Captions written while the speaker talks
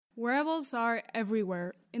Wearables are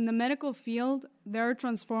everywhere. In the medical field, they are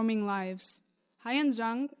transforming lives. Haiyan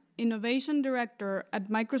Zhang, Innovation Director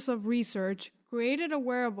at Microsoft Research, created a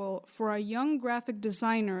wearable for a young graphic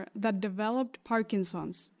designer that developed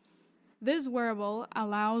Parkinson's. This wearable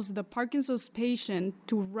allows the Parkinson's patient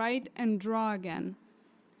to write and draw again.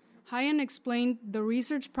 Haiyan explained the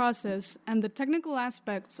research process and the technical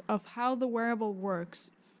aspects of how the wearable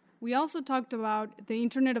works. We also talked about the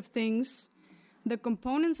Internet of Things, the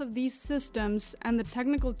components of these systems, and the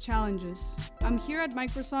technical challenges. I'm here at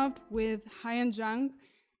Microsoft with Haiyan Zhang,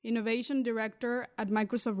 Innovation Director at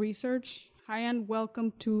Microsoft Research. Haiyan,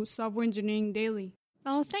 welcome to Software Engineering Daily.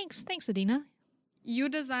 Oh, thanks. Thanks, Adina. You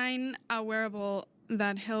design a wearable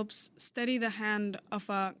that helps steady the hand of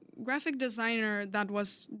a graphic designer that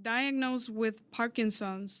was diagnosed with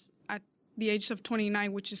Parkinson's at the age of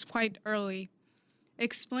 29, which is quite early.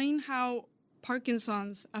 Explain how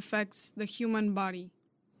Parkinson's affects the human body.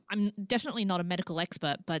 I'm definitely not a medical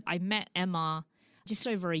expert, but I met Emma just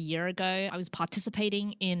over a year ago. I was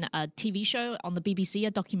participating in a TV show on the BBC,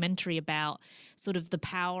 a documentary about sort of the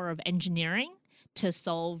power of engineering to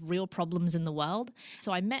solve real problems in the world.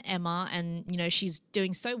 So I met Emma and, she's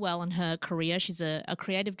doing so well in her career. She's a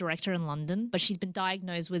creative director in London, but she's been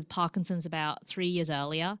diagnosed with Parkinson's about 3 years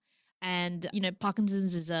earlier. And,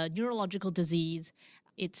 Parkinson's is a neurological disease.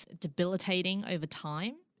 It's debilitating over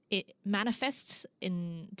time. It manifests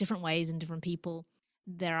in different ways in different people.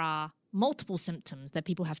 There are multiple symptoms that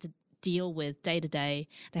people have to deal with day to day.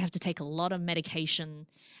 They have to take a lot of medication.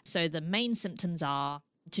 So the main symptoms are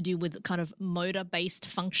to do with kind of motor-based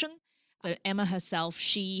function. So Emma herself,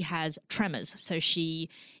 she has tremors. So she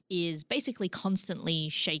is basically constantly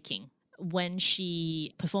shaking. When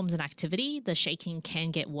she performs an activity, the shaking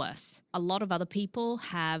can get worse. A lot of other people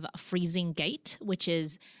have a freezing gait, which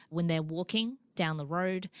is when they're walking down the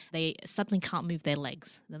road, they suddenly can't move their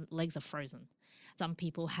legs. The legs are frozen. Some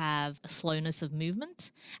people have a slowness of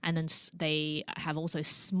movement, and then they have also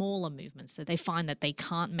smaller movements. So they find that they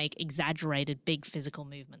can't make exaggerated big physical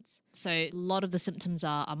movements. So a lot of the symptoms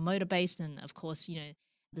are motor-based, and of course,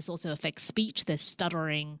 this also affects speech. There's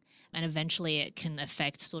stuttering, and eventually it can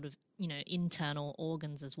affect sort of, internal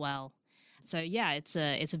organs as well. So yeah, it's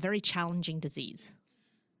a very challenging disease.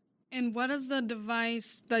 And what is the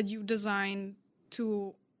device that you designed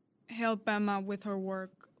to help Emma with her work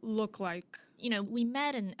look like? We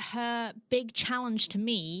met, and her big challenge to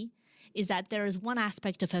me is that there is one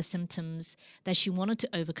aspect of her symptoms that she wanted to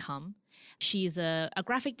overcome. She's a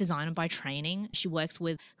graphic designer by training. She works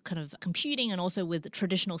with kind of computing and also with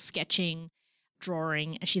traditional sketching,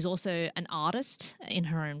 drawing. She's also an artist in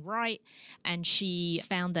her own right. And she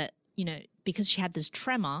found that, because she had this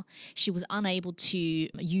tremor, she was unable to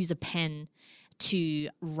use a pen to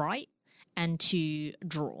write and to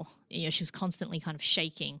draw. She was constantly kind of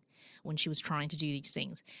shaking when she was trying to do these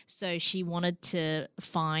things. So she wanted to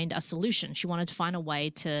find a solution. She wanted to find a way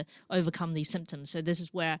to overcome these symptoms. So this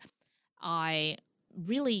is where I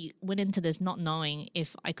really went into this not knowing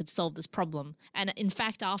if I could solve this problem. And in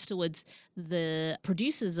fact, afterwards, the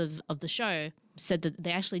producers of the show said that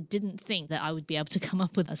they actually didn't think that I would be able to come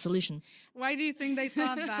up with a solution. Why do you think they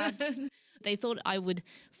thought that? They thought I would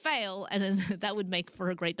fail, and then that would make for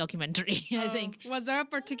a great documentary, I think. Was there a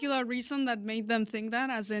particular reason that made them think that,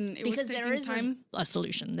 as in it was taking time? Because there isn't a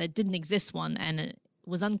solution. There didn't exist one, and it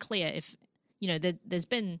was unclear if, there's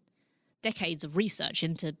been decades of research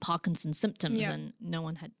into Parkinson's symptoms, and no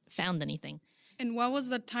one had found anything. And what was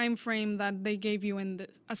the time frame that they gave you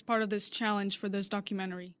as part of this challenge for this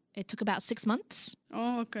documentary? It took about 6 months.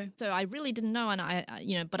 Oh, okay. So I really didn't know,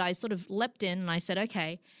 and but I sort of leapt in and I said,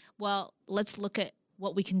 okay, well, let's look at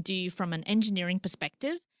what we can do from an engineering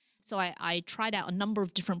perspective. So I tried out a number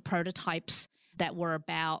of different prototypes that were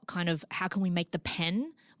about kind of how can we make the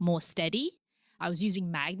pen more steady. I was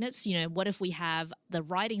using magnets. What if we have the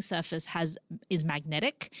writing surface is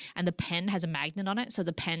magnetic and the pen has a magnet on it, so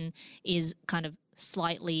the pen is kind of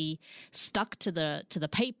slightly stuck to the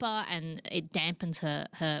paper and it dampens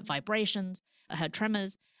her vibrations, her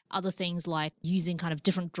tremors. Other things like using kind of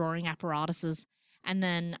different drawing apparatuses. And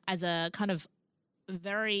then as a kind of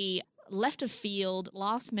very left of field,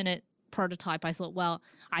 last minute prototype, I thought, well,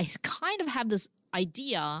 I kind of have this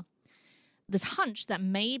idea, this hunch that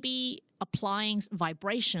maybe applying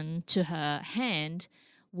vibration to her hand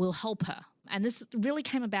will help her. And this really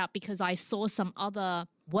came about because I saw some other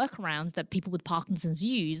workarounds that people with Parkinson's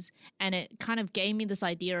use, and it kind of gave me this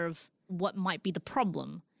idea of what might be the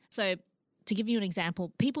problem. So to give you an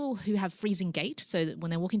example, people who have freezing gait, so that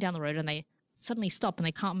when they're walking down the road and they suddenly stop and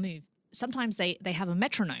they can't move, sometimes they have a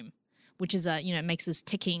metronome, which is it makes this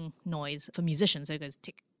ticking noise for musicians. So it goes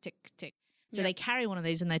tick, tick, tick. So they carry one of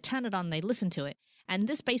these and they turn it on, they listen to it. And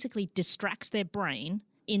this basically distracts their brain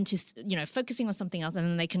into, focusing on something else, and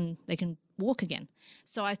then they can walk again.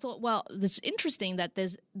 So I thought, well, it's interesting that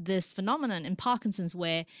there's this phenomenon in Parkinson's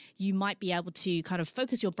where you might be able to kind of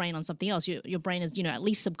focus your brain on something else. Your brain is, at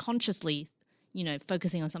least subconsciously,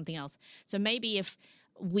 focusing on something else. So maybe if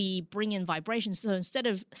we bring in vibrations, so instead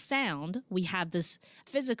of sound, we have this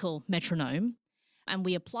physical metronome, and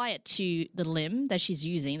we apply it to the limb that she's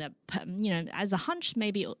using, that, as a hunch,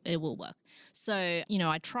 maybe it will work. So,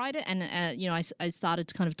 I tried it, and, I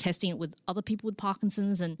started kind of testing it with other people with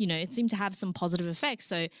Parkinson's, and, it seemed to have some positive effects.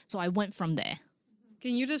 So I went from there.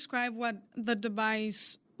 Can you describe what the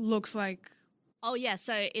device looks like? Oh, yeah.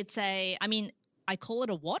 So I call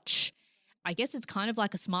it a watch. I guess it's kind of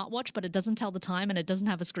like a smartwatch, but it doesn't tell the time and it doesn't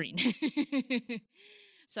have a screen.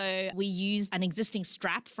 So we used an existing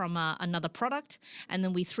strap from another product, and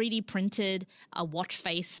then we 3D printed a watch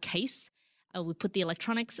face case. We put the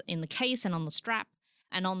electronics in the case and on the strap,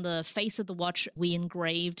 and on the face of the watch, we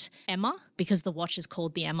engraved Emma, because the watch is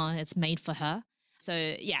called the Emma. It's made for her.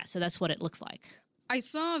 So that's what it looks like. I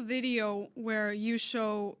saw a video where you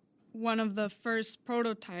show one of the first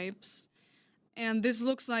prototypes, and this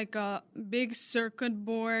looks like a big circuit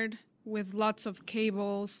board with lots of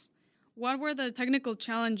cables. What were the technical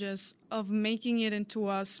challenges of making it into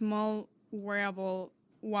a small wearable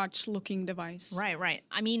watch-looking device? Right.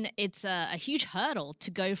 It's a huge hurdle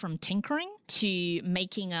to go from tinkering to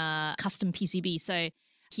making a custom PCB. So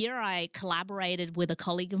here I collaborated with a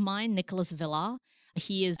colleague of mine, Nicholas Villar.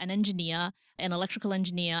 He is an engineer, an electrical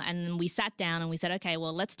engineer, and we sat down and we said, okay,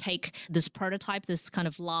 well, let's take this prototype, this kind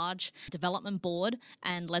of large development board,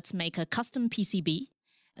 and let's make a custom PCB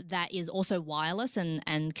that is also wireless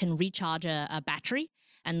and can recharge a battery,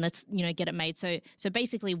 and let's get it made. So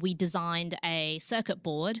basically we designed a circuit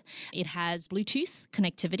board. It has Bluetooth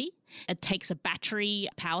connectivity. It takes a battery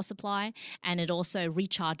power supply, and it also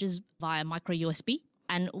recharges via micro USB.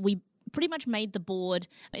 And we pretty much made the board.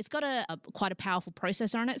 It's got quite a powerful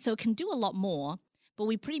processor on it, so it can do a lot more. But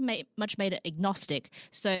we pretty much made it agnostic.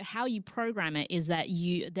 So how you program it is that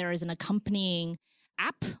there is an accompanying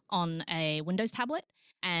app on a Windows tablet,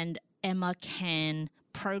 and Emma can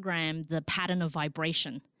program the pattern of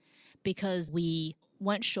vibration, because we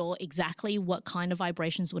weren't sure exactly what kind of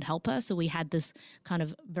vibrations would help her. So we had this kind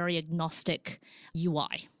of very agnostic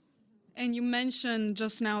UI. And you mentioned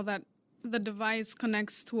just now that the device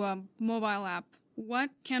connects to a mobile app.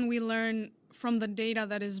 What can we learn from the data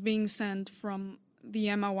that is being sent from the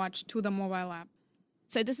Emma Watch to the mobile app?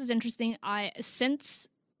 So this is interesting. Since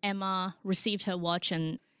Emma received her watch,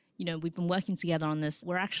 and we've been working together on this,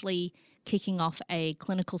 we're actually kicking off a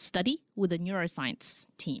clinical study with a neuroscience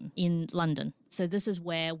team in London. So this is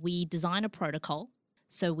where we design a protocol.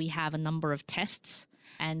 So we have a number of tests,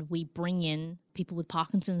 and we bring in people with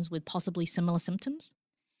Parkinson's with possibly similar symptoms,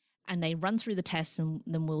 and they run through the tests, and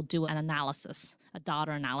then we'll do an analysis, a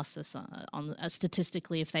data analysis on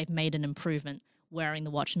statistically if they've made an improvement wearing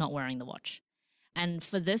the watch, not wearing the watch. And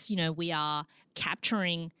for this, we are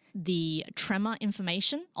capturing the tremor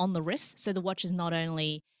information on the wrist. So the watch is not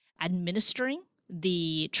only administering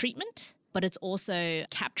the treatment, but it's also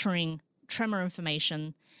capturing tremor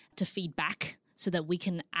information to feed back so that we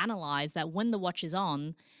can analyze that when the watch is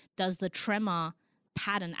on, does the tremor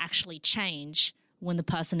pattern actually change when the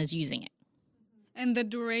person is using it? And the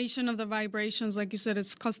duration of the vibrations, like you said,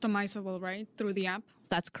 is customizable, right, through the app?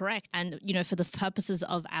 That's correct. And, for the purposes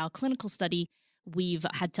of our clinical study, we've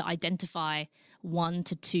had to identify 1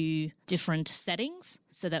 to 2 different settings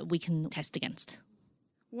so that we can test against.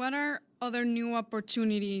 What are other new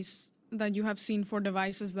opportunities that you have seen for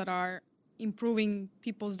devices that are improving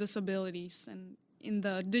people's disabilities and in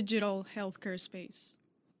the digital healthcare space?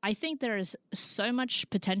 I think there is so much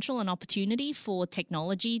potential and opportunity for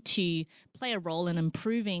technology to play a role in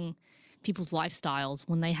improving people's lifestyles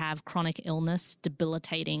when they have chronic illness,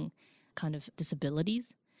 debilitating kind of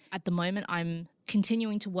disabilities. At the moment, I'm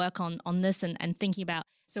continuing to work on this and thinking about,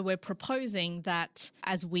 so we're proposing that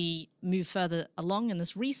as we move further along in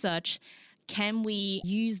this research, can we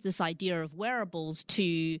use this idea of wearables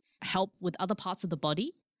to help with other parts of the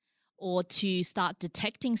body, or to start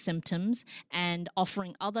detecting symptoms and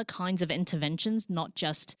offering other kinds of interventions, not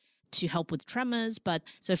just to help with tremors, but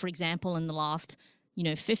so for example, in the last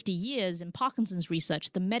 50 years in Parkinson's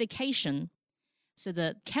research, the medication, so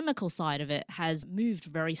the chemical side of it has moved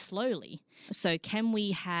very slowly. So can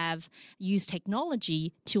we use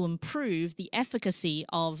technology to improve the efficacy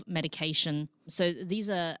of medication? So these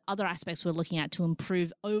are other aspects we're looking at to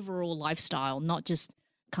improve overall lifestyle, not just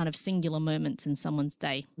kind of singular moments in someone's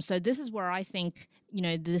day. So this is where I think,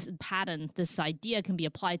 this pattern, this idea can be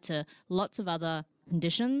applied to lots of other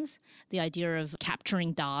conditions. The idea of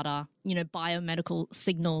capturing data, biomedical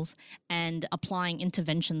signals, and applying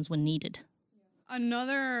interventions when needed.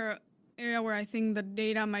 Another area where I think the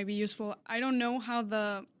data might be useful, I don't know how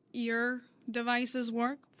the ear devices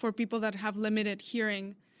work for people that have limited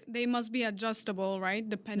hearing. They must be adjustable, right?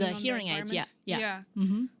 Depending on the hearing aids, yeah.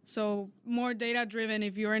 Mm-hmm. So more data-driven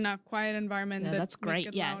if you're in a quiet environment. That's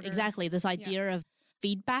great. Yeah, louder. Exactly. This idea of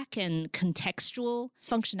feedback and contextual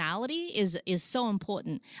functionality is so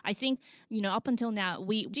important. I think, up until now,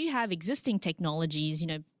 we do have existing technologies.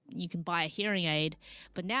 You can buy a hearing aid,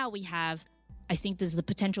 but now we have, I think there's the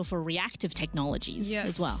potential for reactive technologies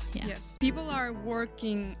as well. Yeah. Yes. People are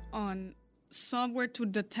working on software to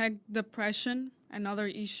detect depression and other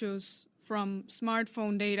issues from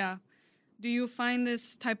smartphone data. Do you find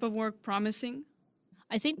this type of work promising?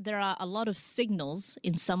 I think there are a lot of signals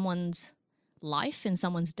in someone's life, in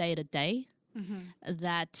someone's day-to-day,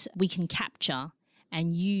 that we can capture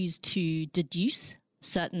and use to deduce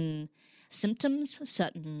certain symptoms,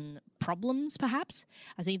 certain problems, perhaps.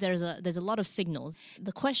 I think there's a lot of signals.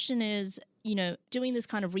 The question is, doing this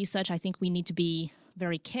kind of research, I think we need to be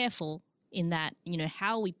very careful in that,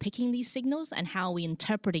 how are we picking these signals and how are we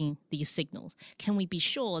interpreting these signals? Can we be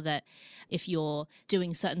sure that if you're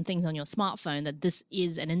doing certain things on your smartphone, that this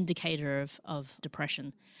is an indicator of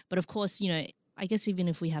depression? But of course, I guess even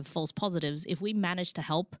if we have false positives, if we manage to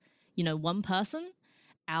help, one person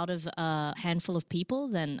out of a handful of people,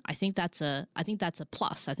 then I think that's a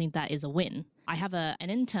plus. I think that is a win. I have an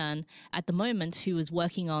intern at the moment who is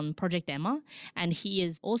working on Project Emma, and he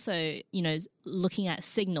is also, looking at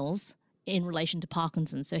signals in relation to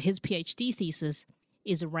Parkinson's. So his PhD thesis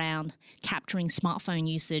is around capturing smartphone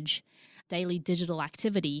usage, daily digital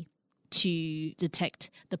activity to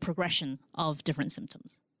detect the progression of different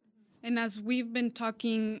symptoms. And as we've been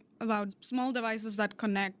talking about small devices that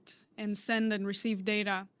connect and send and receive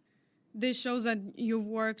data, this shows that you've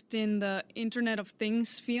worked in the Internet of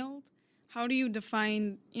Things field. How do you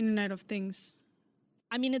define Internet of Things?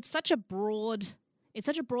 I mean, it's such a broad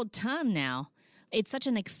term now. It's such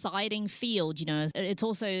an exciting field, It's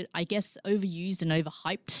also, I guess, overused and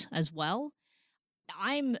overhyped as well.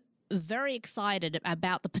 I'm very excited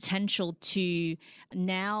about the potential to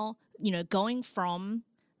now, going from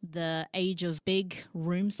the age of big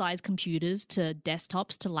room-sized computers to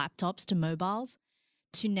desktops, to laptops, to mobiles,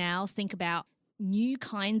 to now think about new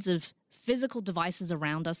kinds of physical devices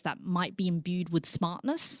around us that might be imbued with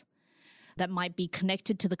smartness, that might be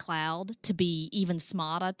connected to the cloud, to be even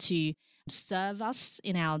smarter, to serve us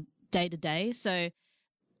in our day-to-day. So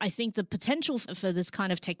I think the potential for this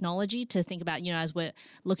kind of technology to think about, as we're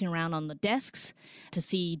looking around on the desks, to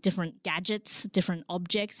see different gadgets, different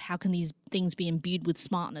objects, how can these things be imbued with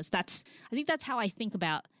smartness? I think that's how I think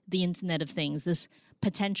about the Internet of Things, this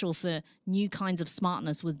potential for new kinds of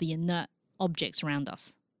smartness with the inert objects around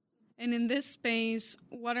us. And in this space,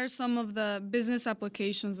 what are some of the business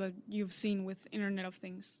applications that you've seen with Internet of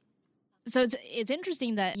Things? So it's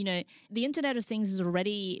interesting that, the Internet of Things is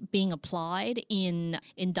already being applied in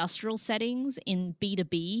industrial settings, in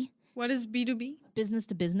B2B. What is B2B? Business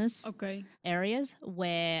to business areas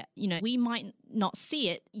where, we might not see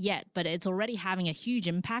it yet, but it's already having a huge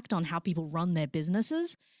impact on how people run their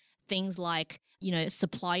businesses. Things like,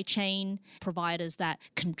 supply chain providers that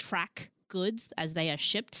can track goods as they are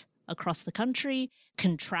shipped across the country,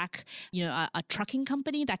 can track, a trucking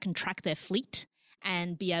company that can track their fleet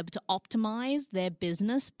and be able to optimize their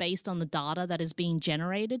business based on the data that is being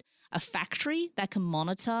generated, a factory that can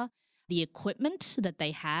monitor the equipment that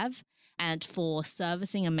they have and for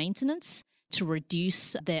servicing and maintenance to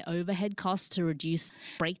reduce their overhead costs, to reduce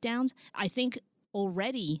breakdowns. I think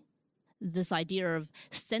already this idea of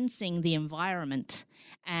sensing the environment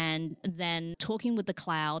and then talking with the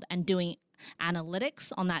cloud and doing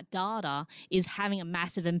analytics on that data is having a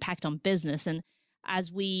massive impact on business. And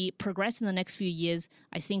as we progress in the next few years,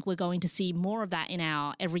 I think we're going to see more of that in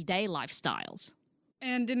our everyday lifestyles.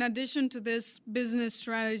 And in addition to this business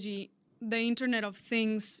strategy, the Internet of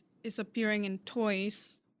Things is appearing in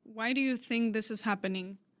toys. Why do you think this is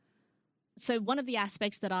happening? So one of the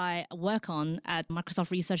aspects that I work on at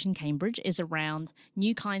Microsoft Research in Cambridge is around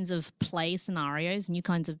new kinds of play scenarios, new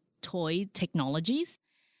kinds of toy technologies.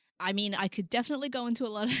 I mean, I could definitely go into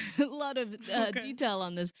a lot of detail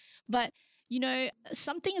on this, but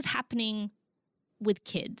something is happening with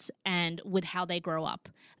kids and with how they grow up.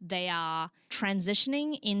 They are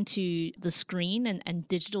transitioning into the screen and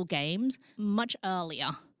digital games much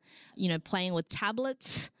earlier, playing with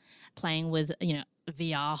tablets, playing with,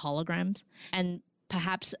 VR holograms. And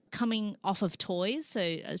perhaps coming off of toys,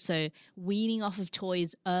 so weaning off of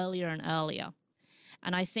toys earlier and earlier.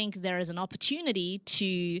 And I think there is an opportunity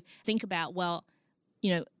to think about, well,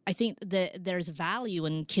 I think that there's value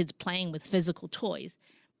in kids playing with physical toys,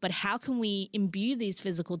 but how can we imbue these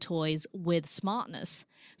physical toys with smartness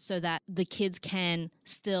so that the kids can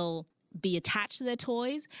still be attached to their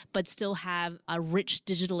toys, but still have a rich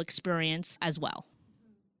digital experience as well?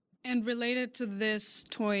 And related to this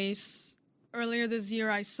toys, earlier this year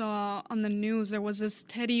I saw on the news there was this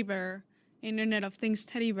teddy bear, Internet of Things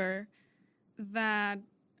teddy bear, that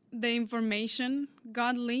the information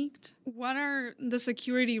got leaked. What are the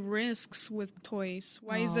security risks with toys?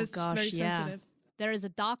 Why is this very sensitive? There is a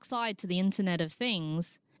dark side to the Internet of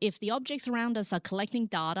Things. If the objects around us are collecting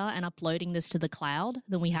data and uploading this to the cloud,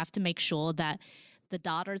 then we have to make sure that the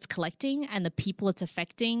data it's collecting and the people it's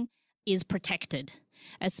affecting is protected,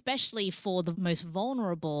 especially for the most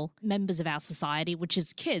vulnerable members of our society, which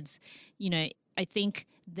is kids. I think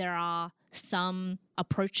there are some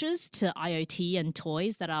approaches to IoT and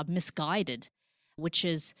toys that are misguided, which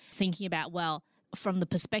is thinking about, well, from the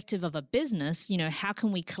perspective of a business, how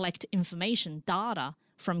can we collect information, data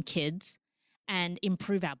from kids and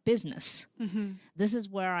improve our business? Mm-hmm. This is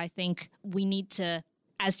where I think we need to,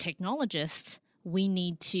 as technologists, we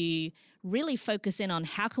need to really focus in on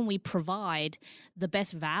how can we provide the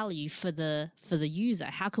best value for the user?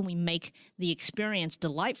 How can we make the experience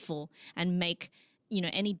delightful and make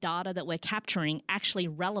any data that we're capturing actually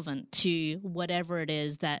relevant to whatever it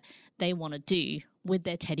is that they want to do with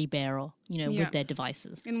their teddy bear or, with their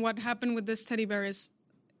devices. And what happened with this teddy bear is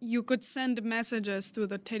you could send messages through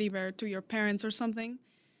the teddy bear to your parents or something.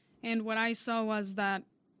 And what I saw was that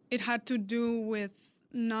it had to do with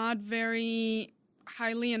not very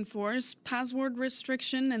highly enforced password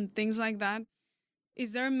restriction and things like that.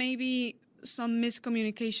 Is there maybe some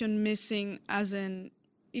miscommunication missing, as in,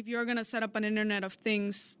 if you're going to set up an Internet of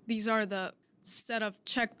Things, these are the set of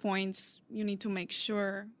checkpoints you need to make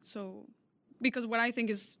sure. So, because what I think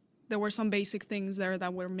is there were some basic things there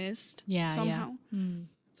that were missed somehow. Yeah. Mm.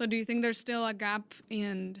 So do you think there's still a gap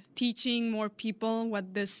in teaching more people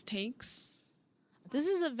what this takes? This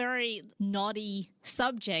is a very knotty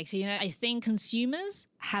subject. I think consumers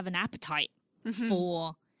have an appetite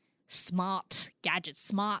for smart gadgets,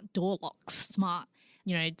 smart door locks, smart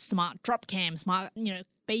drop cam, smart,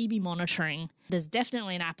 baby monitoring. There's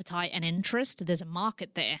definitely an appetite and interest. There's a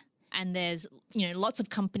market there. And there's, lots of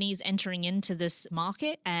companies entering into this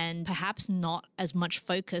market and perhaps not as much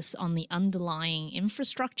focus on the underlying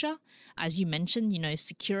infrastructure. As you mentioned,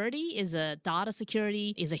 data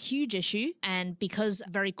security is a huge issue. And because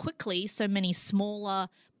very quickly so many smaller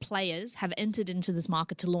players have entered into this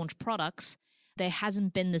market to launch products, there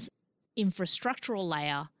hasn't been this infrastructural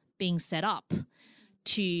layer being set up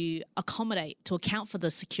to account for the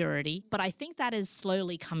security. But I think that is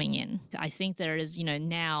slowly coming in. I think there is,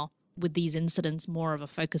 now with these incidents, more of a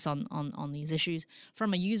focus on these issues.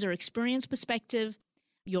 From a user experience perspective,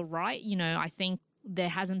 you're right. I think there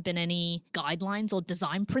hasn't been any guidelines or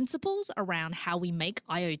design principles around how we make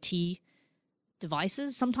IoT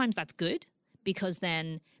devices. Sometimes that's good because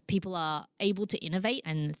then people are able to innovate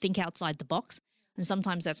and think outside the box. And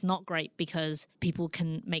sometimes that's not great because people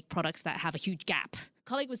can make products that have a huge gap. A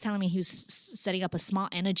colleague was telling me he was setting up a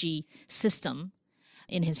smart energy system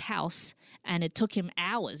in his house, and it took him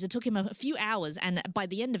hours. It took him a few hours, and by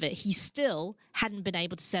the end of it, he still hadn't been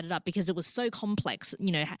able to set it up because it was so complex,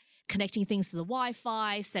 connecting things to the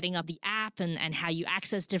Wi-Fi, setting up the app, and how you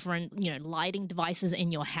access different, lighting devices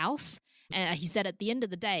in your house. He said at the end of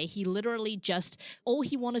the day, he literally all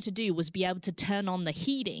he wanted to do was be able to turn on the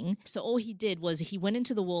heating. So all he did was he went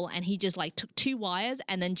into the wall and he just took two wires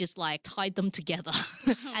and then just tied them together.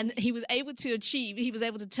 And he was able to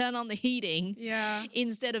turn on the heating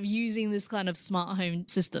instead of using this kind of smart home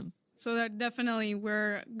system. So that definitely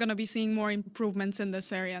we're going to be seeing more improvements in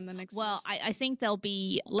this area in the next years. I think there'll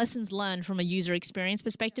be lessons learned from a user experience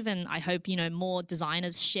perspective, and I hope, more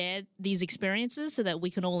designers share these experiences so that we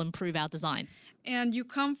can all improve our design. And you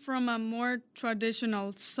come from a more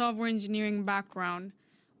traditional software engineering background.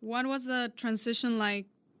 What was the transition like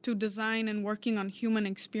to design and working on human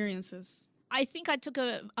experiences? I think I took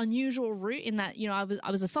an unusual route in that,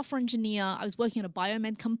 I was a software engineer. I was working at a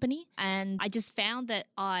biomed company, and I just found that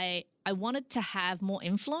I wanted to have more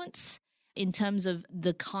influence in terms of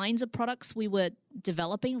the kinds of products we were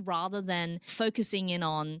developing rather than focusing in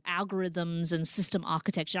on algorithms and system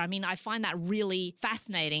architecture. I mean, I find that really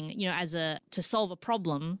fascinating, to solve a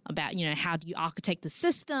problem about, how do you architect the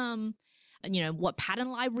system, what pattern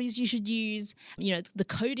libraries you should use. The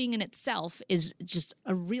coding in itself is just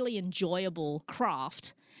a really enjoyable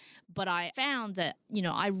craft. But I found that,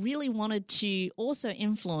 I really wanted to also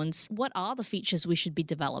influence what are the features we should be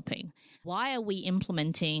developing? Why are we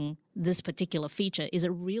implementing this particular feature? Is it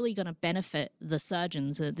really going to benefit the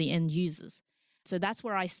surgeons, the end users? So that's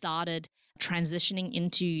where I started transitioning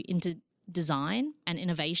into design and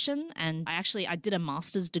innovation. And I did a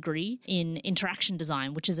master's degree in interaction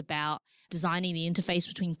design, which is about designing the interface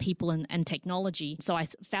between people and technology. So I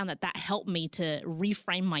found that helped me to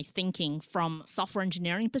reframe my thinking from software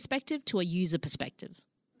engineering perspective to a user perspective.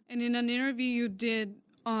 And in an interview you did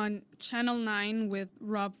on Channel 9 with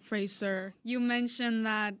Rob Fraser, you mentioned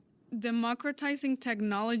that democratizing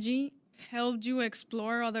technology helped you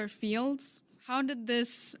explore other fields. How did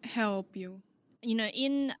this help you?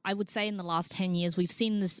 I would say in the last 10 years, we've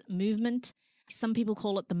seen this movement. Some people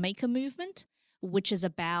call it the maker movement, which is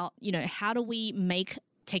about, how do we make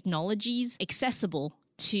technologies accessible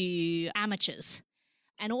to amateurs?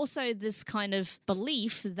 And also this kind of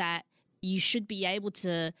belief that you should be able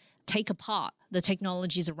to take apart the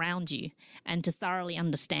technologies around you and to thoroughly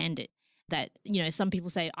understand it. That, some people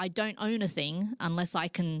say, I don't own a thing unless I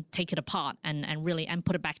can take it apart and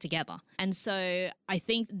put it back together. And so I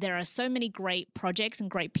think there are so many great projects and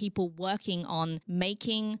great people working on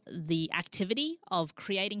making the activity of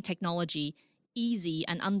creating technology easy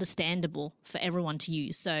and understandable for everyone to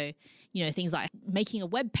use. So, things like making a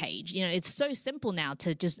web page, it's so simple now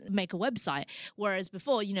to just make a website. Whereas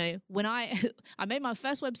before, when I made my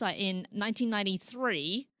first website in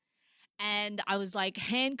 1993, and I was like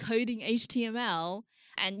hand coding HTML.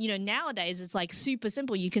 And, nowadays it's like super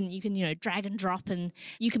simple. You can, drag and drop, and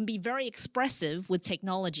you can be very expressive with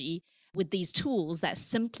technology with these tools that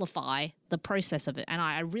simplify the process of it. And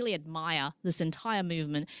I really admire this entire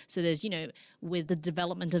movement. So there's, with the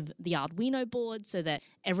development of the Arduino board so that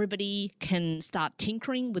everybody can start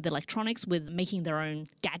tinkering with electronics, with making their own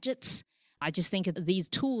gadgets. I just think that these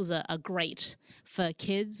tools are great for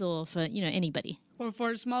kids or for, anybody. Or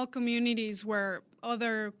for small communities where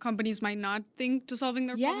other companies might not think to solving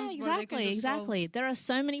their problems. Yeah, exactly. There are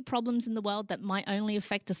so many problems in the world that might only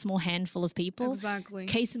affect a small handful of people. Exactly.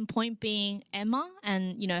 Case in point being Emma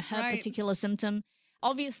and, her particular symptom.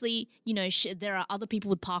 Obviously, there are other people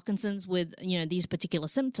with Parkinson's with, these particular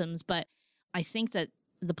symptoms, but I think that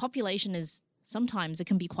the population is sometimes it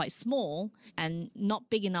can be quite small and not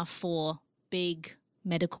big enough for big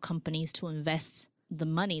medical companies to invest the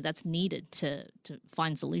money that's needed to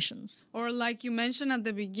find solutions. Or like you mentioned at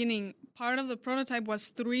the beginning, part of the prototype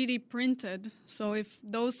was 3D printed. So if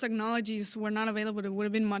those technologies were not available, it would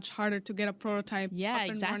have been much harder to get a prototype up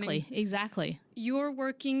and running. Exactly. You're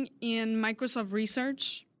working in Microsoft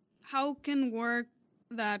Research. How can work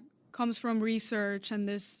that comes from research and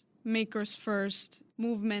this Makers First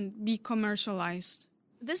movement be commercialized?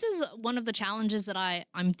 This is one of the challenges that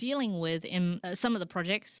I'm dealing with in some of the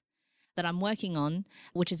projects that I'm working on,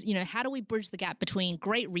 which is, how do we bridge the gap between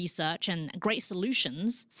great research and great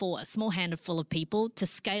solutions for a small handful of people to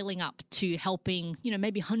scaling up to helping,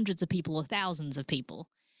 maybe hundreds of people or thousands of people.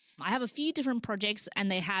 I have a few different projects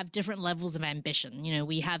and they have different levels of ambition.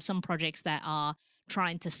 We have some projects that are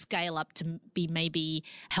trying to scale up to be maybe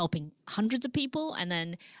helping hundreds of people, and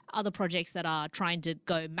then other projects that are trying to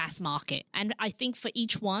go mass market. And I think for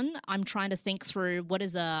each one, I'm trying to think through what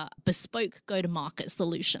is a bespoke go-to-market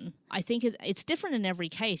solution. I think it's different in every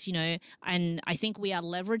case, and I think we are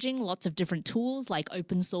leveraging lots of different tools like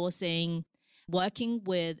open sourcing, working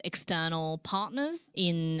with external partners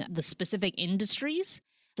in the specific industries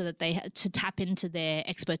so that they to tap into their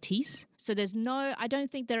expertise. So I don't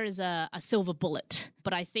think there is a silver bullet,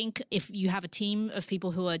 but I think if you have a team of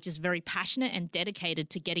people who are just very passionate and dedicated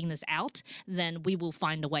to getting this out, then we will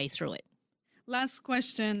find a way through it. Last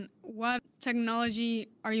question. What technology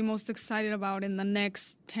are you most excited about in the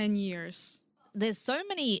next 10 years? There's so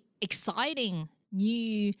many exciting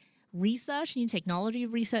new research, new technology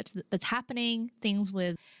research that's happening, things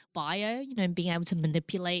with bio, being able to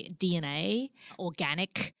manipulate DNA,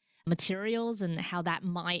 organic materials, and how that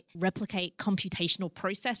might replicate computational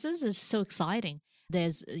processes is so exciting.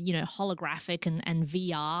 There's, holographic and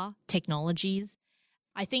VR technologies.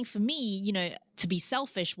 I think for me, to be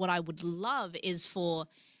selfish, what I would love is for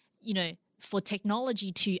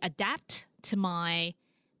technology to adapt to my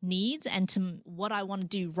needs and to what I want to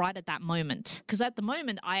do right at that moment. Because at the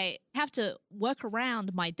moment, I have to work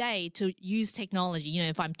around my day to use technology.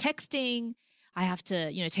 If I'm texting, I have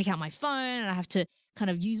to, take out my phone and I have to kind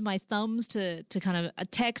of use my thumbs to kind of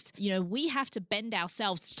text. We have to bend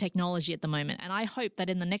ourselves to technology at the moment. And I hope that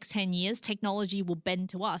in the next 10 years, technology will bend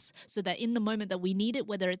to us so that in the moment that we need it,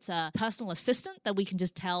 whether it's a personal assistant that we can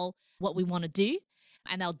just tell what we want to do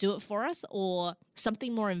and they'll do it for us, or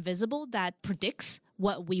something more invisible that predicts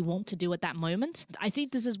what we want to do at that moment. I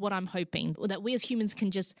think this is what I'm hoping, that we as humans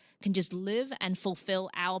can just live and fulfill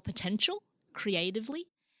our potential creatively,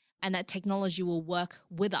 and that technology will work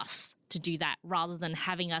with us to do that rather than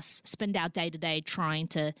having us spend our day-to-day trying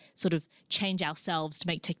to sort of change ourselves to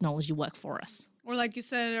make technology work for us. Or like you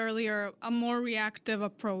said earlier, a more reactive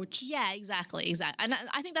approach. Yeah, exactly. And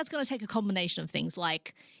I think that's going to take a combination of things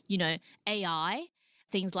like, AI,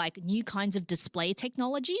 things like new kinds of display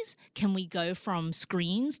technologies. Can we go from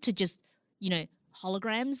screens to just,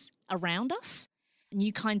 holograms around us?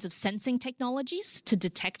 New kinds of sensing technologies to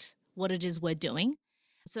detect what it is we're doing.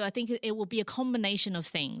 So I think it will be a combination of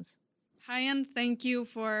things. Haiyan, thank you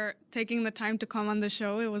for taking the time to come on the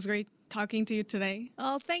show. It was great talking to you today.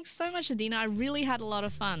 Oh, thanks so much, Adina. I really had a lot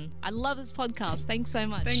of fun. I love this podcast. Thanks so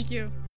much. Thank you.